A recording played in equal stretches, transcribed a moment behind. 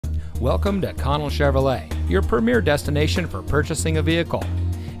Welcome to Connell Chevrolet, your premier destination for purchasing a vehicle.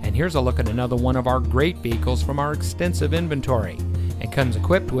 And here's a look at another one of our great vehicles from our extensive inventory. It comes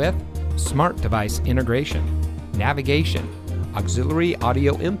equipped with smart device integration, navigation, auxiliary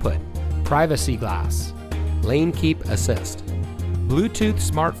audio input, privacy glass, lane keep assist, Bluetooth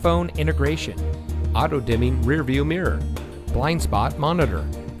smartphone integration, auto dimming rear view mirror, blind spot monitor,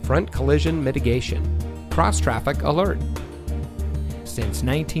 front collision mitigation, cross traffic alert. Since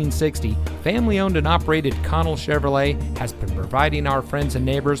 1960, family-owned and operated Connell Chevrolet has been providing our friends and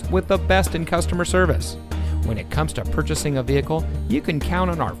neighbors with the best in customer service. When it comes to purchasing a vehicle, you can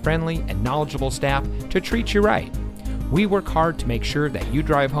count on our friendly and knowledgeable staff to treat you right. We work hard to make sure that you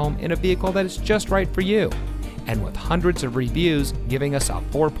drive home in a vehicle that is just right for you. And with hundreds of reviews giving us a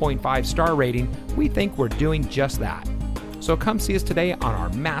 4.5 star rating, we think we're doing just that. So come see us today on our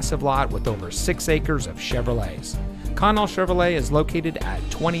massive lot with over 6 acres of Chevrolets. Connell Chevrolet is located at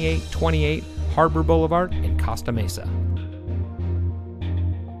 2828 Harbor Boulevard in Costa Mesa.